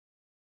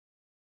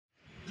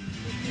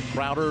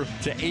Crowder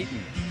to Ayton.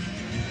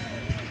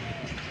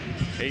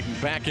 Ayton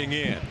backing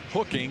in,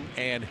 hooking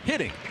and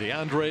hitting.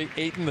 Deandre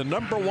Ayton, the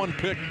 #1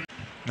 pick.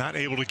 Not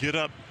able to get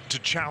up to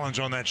challenge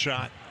on that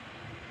shot.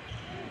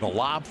 The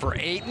lob for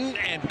Ayton,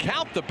 and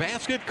count the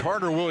basket.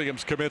 Carter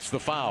Williams commits the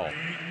foul.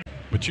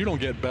 But you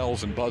don't get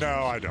bells and buzzers.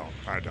 No, I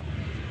don't.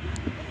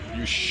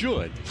 You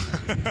should,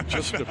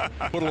 just to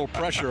put a little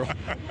pressure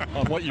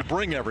on what you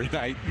bring every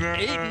night.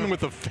 Ayton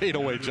with a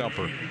fadeaway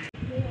jumper.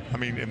 I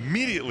mean,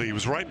 immediately he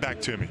was right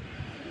back to me.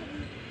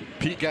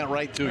 Pete got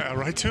right to you. Yeah,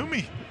 right to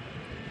me.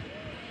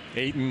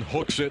 Ayton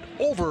hooks it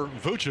over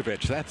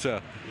Vucevic. That's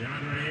a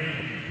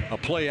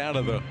play out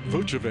of the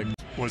Vucevic.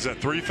 Was that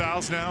 3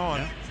 fouls now?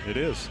 Yeah, it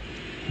is.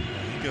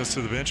 He goes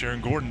to the bench.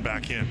 Aaron Gordon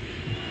back in.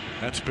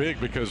 That's big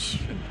because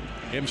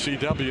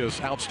MCW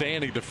is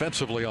outstanding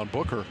defensively on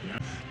Booker.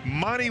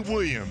 Monty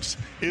Williams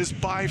is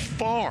by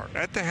far,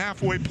 at the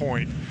halfway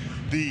point,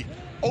 the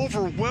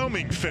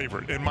overwhelming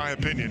favorite, in my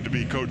opinion, to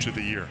be Coach of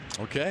the Year.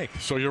 Okay,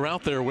 so you're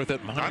out there with it.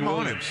 I'm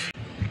on it.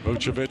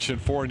 Vucevic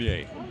and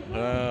Fournier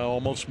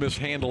almost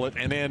mishandle it,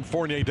 and then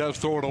Fournier does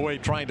throw it away,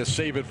 trying to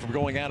save it from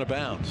going out of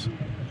bounds.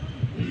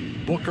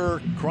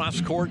 Booker cross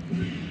court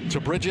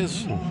to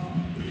Bridges.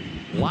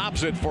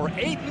 Lobs it for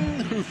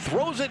Ayton, who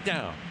throws it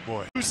down.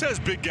 Boy, who says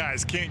big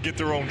guys can't get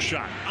their own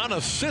shot?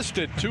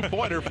 Unassisted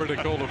two-pointer for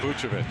Nikola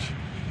Vucevic.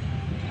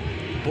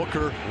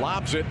 Booker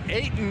lobs it.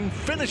 Ayton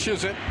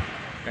finishes it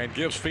and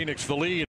gives Phoenix the lead.